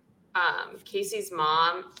Casey's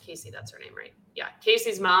mom, that's her name, right? Yeah,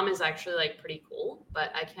 Casey's mom is actually like pretty cool,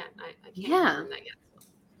 but I can't remember that yet.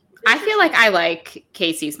 I feel like I like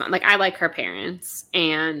Casey's mom. Like, I like her parents,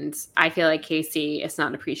 and I feel like Casey is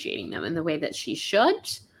not appreciating them in the way that she should.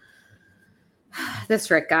 This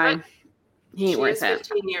Rick guy, he ain't worth it.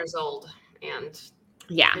 15 years old, and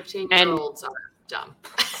 15-year-olds are dumb.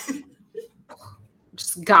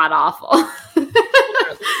 Just god awful.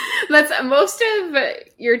 That's most of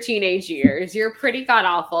your teenage years. You're pretty god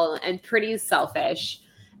awful and pretty selfish.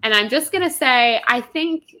 And I'm just going to say, I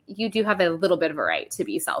think you do have a little bit of a right to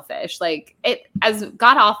be selfish. Like, it, as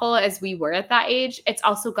god awful as we were at that age, it's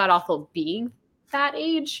also god awful being that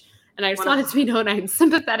age. And I just wanted to be known I'm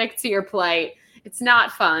sympathetic to your plight. It's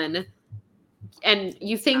not fun. And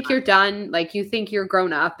you think you're done, like, you think you're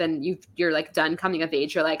grown up and you're like done coming of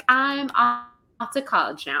age. You're like, I'm off to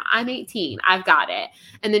college now. I'm 18. I've got it.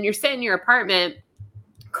 And then you're sitting in your apartment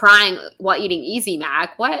crying while eating Easy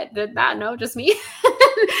Mac. What? Did that? No, just me.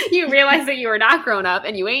 You realize that you are not grown up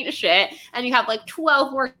and you ain't shit. And you have like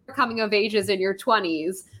 12 more coming of ages in your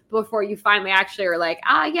 20s before you finally actually are like,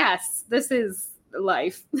 yes, this is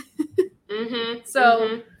life.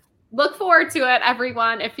 So look forward to it,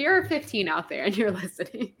 everyone. If you're 15 out there and you're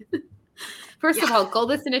listening, first of all, go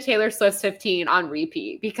listen to Taylor Swift's 15 on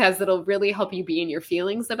repeat, because it'll really help you be in your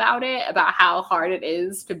feelings about it, about how hard it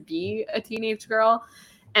is to be a teenage girl.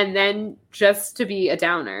 And then just to be a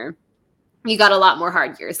downer, you got a lot more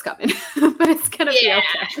hard years coming, but it's going to be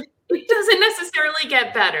okay. It doesn't necessarily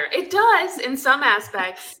get better. It does in some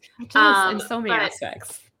aspects. It does in so many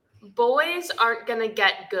aspects. Boys aren't going to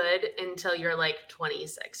get good until you're like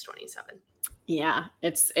 26, 27. Yeah,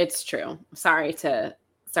 it's true. Sorry to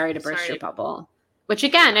burst your bubble, which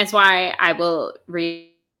again is why I will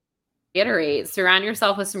reiterate, surround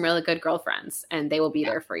yourself with some really good girlfriends and they will be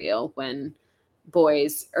there for you when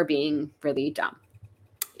boys are being really dumb.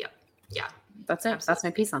 Yep. Yeah. That's it. Absolutely. That's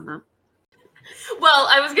my piece on that. Well,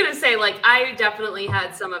 I was going to say, like, I definitely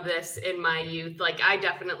had some of this in my youth. Like, I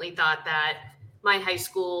definitely thought that my high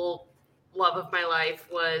school love of my life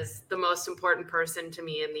was the most important person to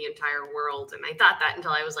me in the entire world. And I thought that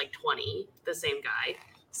until I was like 20, the same guy.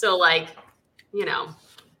 So, like, you know,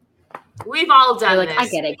 we've all done this. I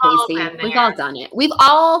get it, Casey. We've all done it. We've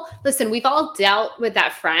all dealt with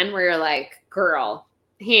that friend where you're like, girl,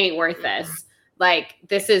 he ain't worth this. Like,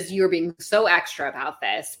 you're being so extra about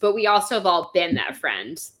this. But we also have all been that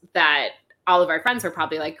friend that all of our friends were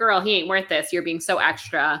probably like, girl, he ain't worth this. You're being so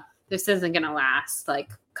extra. This isn't going to last. Like,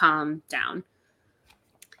 calm down.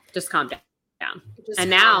 Just calm down.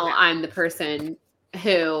 Now I'm the person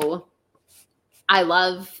who I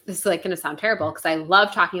love, this is like going to sound terrible because I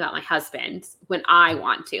love talking about my husband when I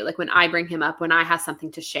want to, like when I bring him up, when I have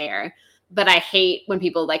something to share. But I hate when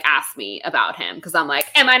people like ask me about him because I'm like,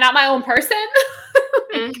 am I not my own person?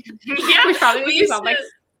 Yeah, which probably makes me sound like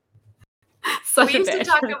Such we used a bitch. to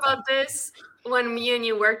talk about this when me and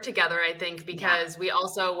you worked together, I think, because we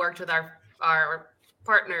also worked with our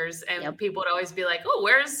partners, and people would always be like, "Oh,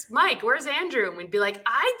 where's Mike? Where's Andrew?" And we'd be like,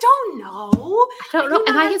 "I don't know. I don't know.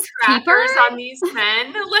 Am I his trackers on these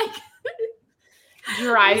men?" Like,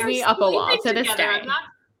 drives me up a wall to this day. I'm not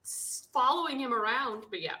following him around,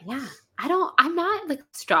 but yeah. I'm not like a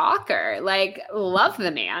stalker. Like, love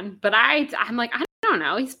the man, but I'm like, I don't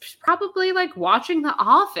know. He's probably like watching The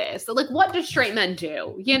Office. So, like, what do straight men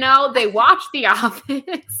do? You know, they watch The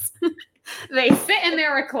Office. They sit in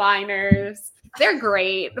their recliners. They're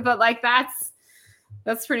great, but like that's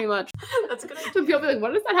pretty much. That's good. So people be like,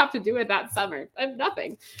 what does that have to do with that summer?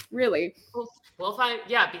 Nothing, really. We'll find,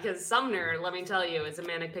 yeah, because Sumner, let me tell you, is a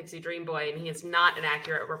Manic Pixie Dream Boy, and he is not an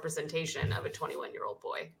accurate representation of a 21-year-old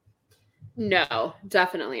boy. No,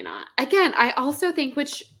 definitely not. Again, I also think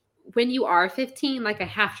when you are 15, like I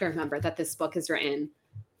have to remember that this book is written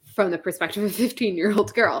from the perspective of a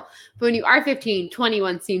 15-year-old girl. But when you are 15,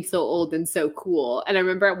 21 seems so old and so cool. And I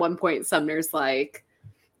remember at one point Sumner's like,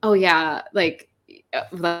 oh yeah, like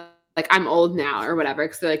I'm old now or whatever,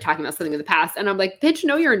 because they're like talking about something in the past. And I'm like, bitch,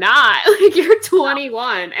 no, you're not. Like, you're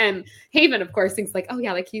 21. And Haven, of course, thinks like, oh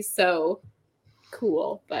yeah, like he's so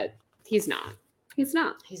cool, but he's not. He's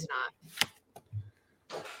not.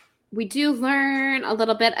 We do learn a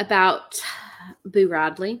little bit about Boo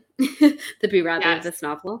Radley, the Boo Radley of this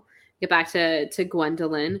novel. Get back to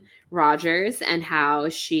Gwendolyn Rogers and how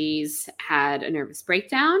she's had a nervous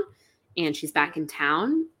breakdown and she's back in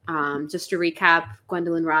town. Just to recap,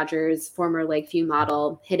 Gwendolyn Rogers, former Lakeview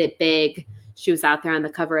model, hit it big. She was out there on the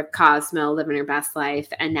cover of Cosmo, living her best life.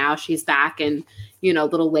 And now she's back in,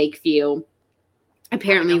 little Lakeview,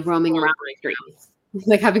 apparently roaming around the streets.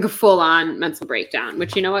 Like having a full-on mental breakdown,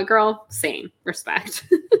 which, you know what, girl? Same. Respect.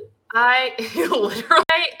 I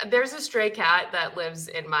literally, there's a stray cat that lives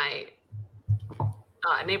in my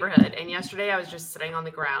neighborhood. And yesterday I was just sitting on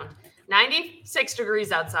the ground, 96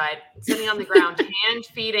 degrees outside, sitting on the ground, hand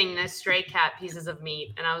feeding this stray cat pieces of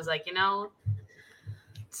meat. And I was like,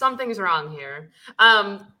 something's wrong here.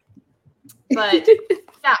 But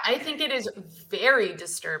yeah, I think it is very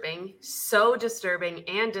disturbing, so disturbing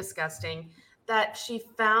and disgusting that she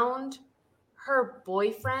found her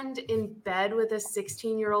boyfriend in bed with a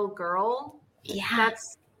 16-year-old girl. Yeah.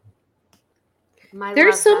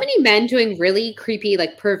 There's so many men doing really creepy,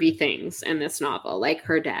 like pervy things in this novel, like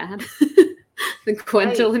her dad, the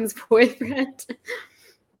Gwendolyn's boyfriend.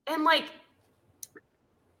 And like,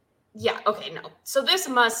 yeah, okay, no. So this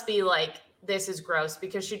must be like, this is gross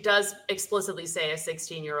because she does explicitly say a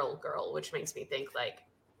 16-year-old girl, which makes me think like,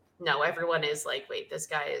 no, everyone is like, wait, this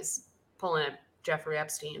guy is pulling a Jeffrey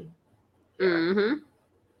Epstein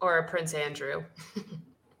or a Prince Andrew.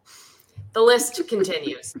 The list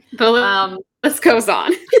continues. The list goes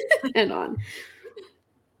on and on.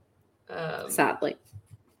 Sadly.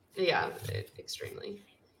 Yeah, extremely.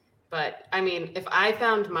 But I mean, if I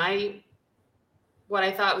found what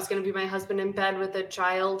I thought was going to be my husband in bed with a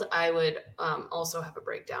child, I would also have a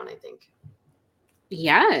breakdown, I think.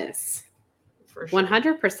 Yes. For sure.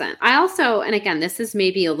 100%. I also, and again, this is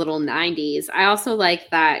maybe a little 90s. I also like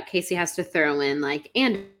that Casey has to throw in like,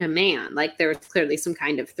 and a man, like there was clearly some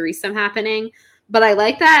kind of threesome happening, but I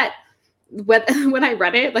like that when I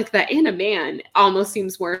read it, like that and a man almost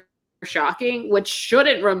seems more shocking, which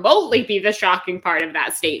shouldn't remotely be the shocking part of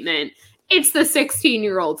that statement. It's the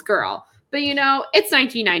 16-year-old girl, but it's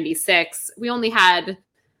 1996. We only had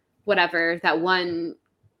that one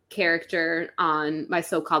character on My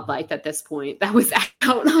So-Called Life at this point that was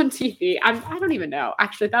out on TV. I don't even know.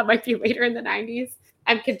 Actually, that might be later in the 90s.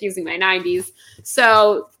 I'm confusing my 90s.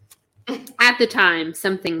 So at the time,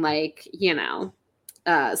 something like,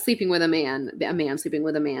 sleeping with a man sleeping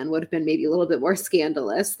with a man would have been maybe a little bit more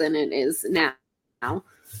scandalous than it is now.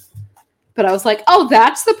 But I was like, oh,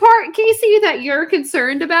 that's the part, Casey, that you're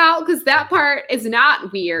concerned about? Because that part is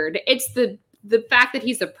not weird. It's the fact that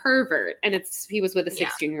he's a pervert and he was with a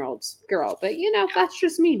 16-year-old girl. But, that's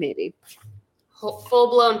just me, maybe.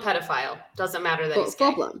 Full-blown pedophile. Doesn't matter that he's gay.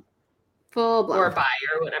 Full-blown. Or bi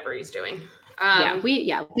or whatever he's doing.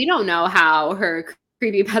 We don't know how her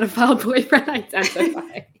creepy pedophile boyfriend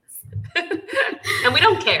identifies. And we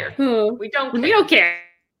don't care. We don't care.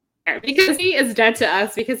 Because he is dead to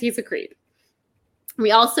us because he's a creep.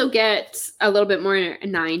 We also get a little bit more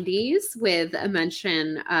 90s with a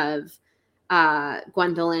mention of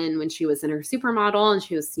Gwendolyn when she was in her supermodel and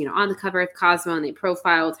she was, on the cover of Cosmo and they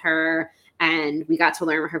profiled her and we got to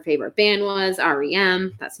learn what her favorite band was,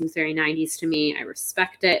 REM. That seems very 90s to me. I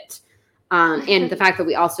respect it. And the fact that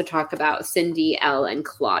we also talk about Cindy, Elle, and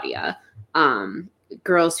Claudia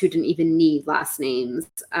girls who didn't even need last names,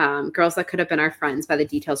 girls that could have been our friends by the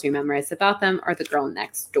details we memorized about them, or the girl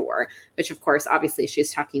next door, which of course, obviously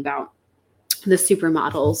she's talking about the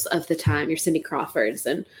supermodels of the time, your Cindy Crawfords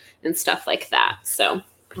and stuff like that. So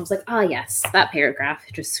I was like, oh yes, that paragraph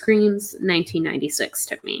just screams 1996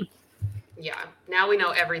 to me. Yeah. Now we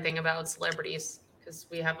know everything about celebrities because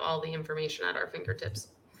we have all the information at our fingertips.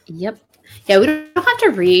 Yep. Yeah, we don't have to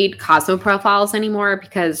read Cosmo profiles anymore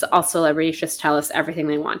because all celebrities just tell us everything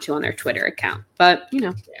they want to on their Twitter account. But,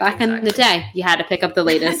 back in the day, you had to pick up the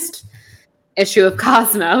latest issue of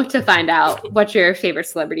Cosmo to find out what your favorite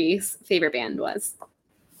celebrity's favorite band was.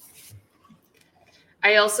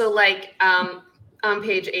 I also like on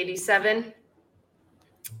page 87,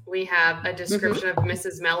 we have a description of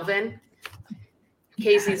Mrs. Melvin,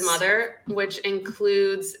 Casey's mother, which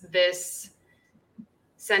includes this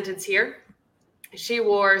sentence here. She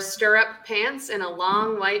wore stirrup pants and a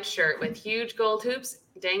long white shirt with huge gold hoops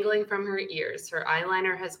dangling from her ears. Her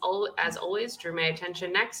eyeliner as always drew my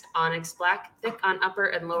attention next. Onyx black, thick on upper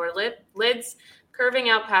and lower lids, curving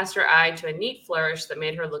out past her eye to a neat flourish that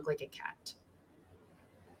made her look like a cat.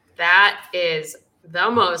 That is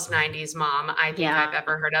the most 90s mom I think I've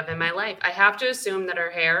ever heard of in my life. I have to assume that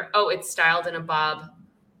her hair, it's styled in a bob.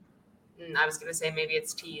 I was going to say maybe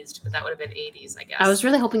it's teased, but that would have been 80s, I guess. I was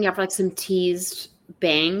really hoping you have like some teased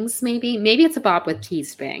bangs, maybe. Maybe it's a bob with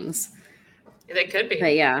teased bangs. They could be.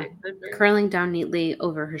 But yeah, curling down neatly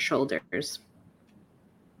over her shoulders.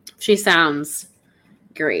 She sounds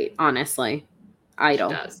great, honestly.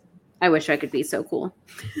 Idol. She does. I wish I could be so cool.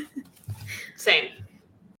 Same.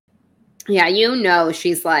 Yeah,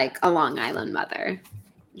 she's like a Long Island mother.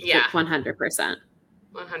 Yeah. 100%.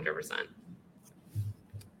 100%.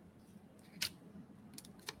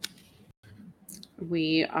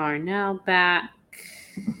 We are now back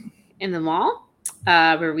in the mall,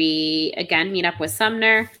 where we again meet up with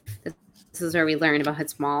Sumner. This is where we learn about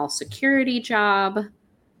his mall security job.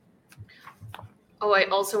 Oh, I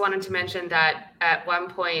also wanted to mention that at one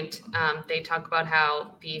point they talk about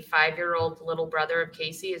how the 5-year-old little brother of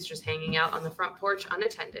Casey is just hanging out on the front porch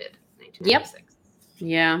unattended. 1996. Yep.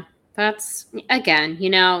 Yeah, that's, again,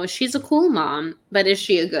 she's a cool mom, but is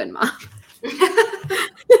she a good mom?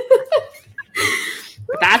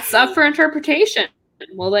 That's up for interpretation.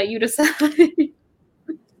 We'll let you decide.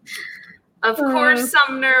 Of course,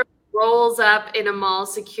 Sumner rolls up in a mall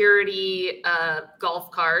security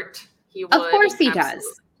golf cart. He would. Of course he does.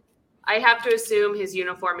 I have to assume his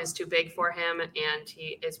uniform is too big for him and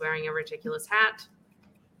he is wearing a ridiculous hat.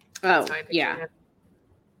 Oh, yeah.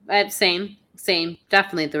 Same.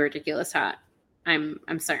 Definitely the ridiculous hat.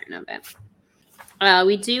 I'm certain of it.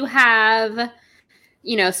 We do have,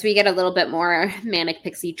 so we get a little bit more Manic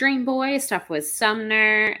Pixie Dream Boy stuff with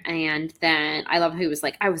Sumner. And then I love how he was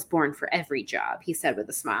like, I was born for every job, he said with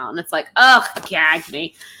a smile. And it's like, oh, gag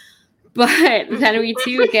me. But then we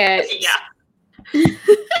do get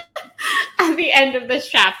at the end of this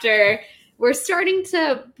chapter, we're starting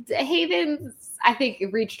to, Haven's, I think,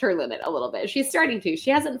 reached her limit a little bit. She's starting to. She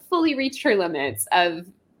hasn't fully reached her limits of,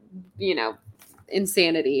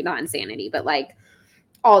 insanity, not insanity, but like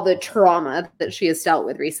all the trauma that she has dealt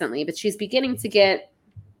with recently. But she's beginning to get,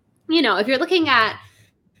 if you're looking at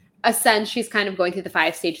a sense, she's kind of going through the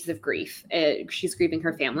 5 stages of grief. She's grieving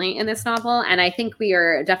her family in this novel. And I think we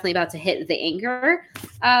are definitely about to hit the anger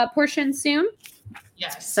portion soon.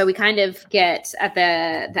 Yes. So we kind of get at the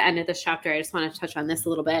end of this chapter. I just want to touch on this a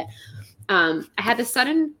little bit. I had this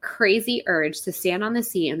sudden crazy urge to stand on the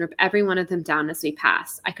seat and rip every one of them down as we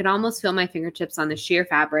passed. I could almost feel my fingertips on the sheer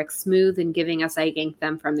fabric, smooth and giving as I yanked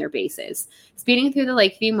them from their bases. Speeding through the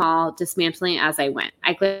Lakeview Mall, dismantling as I went.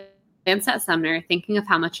 I glanced at Sumner, thinking of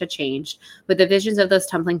how much had changed, with the visions of those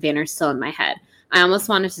tumbling banners still in my head. I almost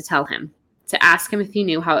wanted to tell him, to ask him if he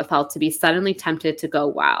knew how it felt to be suddenly tempted to go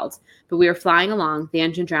wild. But we were flying along, the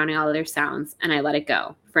engine drowning all other sounds, and I let it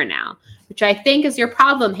go, for now. Which I think is your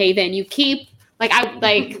problem, Haven. You keep, and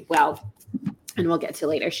we'll get to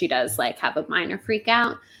later, she does, have a minor freak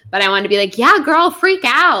out. But I want to be like, yeah, girl, freak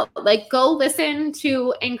out. Go listen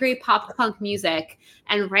to angry pop punk music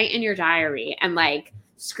and write in your diary and,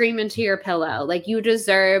 scream into your pillow. You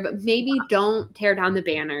deserve, maybe don't tear down the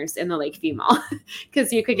banners in the Lakeview Mall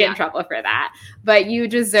because you could get in trouble for that. But you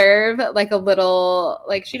deserve a little,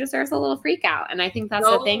 she deserves a little freak out. And I think that's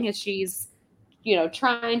the thing is she's,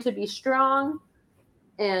 trying to be strong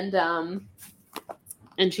and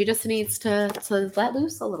she just needs to let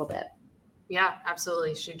loose a little bit. Yeah,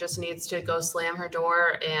 absolutely. She just needs to go slam her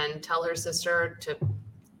door and tell her sister to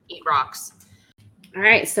eat rocks. All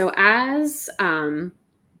right. So as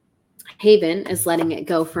Haven is letting it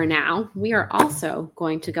go for now. We are also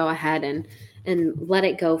going to go ahead and let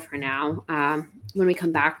it go for now. When we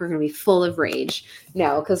come back, we're going to be full of rage.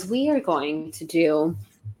 No, because we are going to do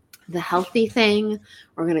the healthy thing.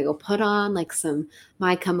 We're going to go put on like some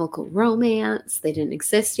My Chemical Romance. They didn't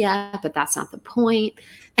exist yet, but that's not the point.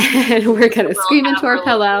 And we're going to scream into our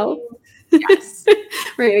pillow. Yes.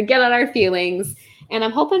 We're going to get on our feelings. And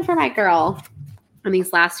I'm hoping for my girl on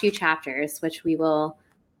these last few chapters, which we will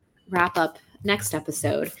wrap up next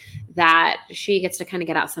episode, that she gets to kind of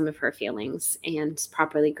get out some of her feelings and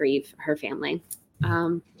properly grieve her family.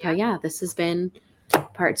 But yeah, this has been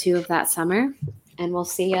part 2 of that summer, and we'll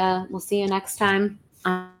see you next time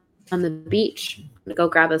on the beach. I'm gonna go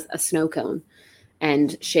grab a snow cone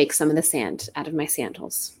and shake some of the sand out of my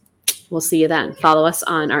sandals. We'll see you then. Follow us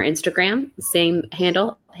on our Instagram, same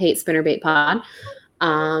handle, Hate Spinnerbait Pod.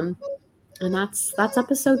 And that's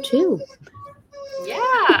episode 2.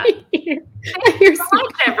 Yeah. Thanks so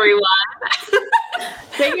much, everyone.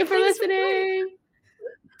 Thank you for listening.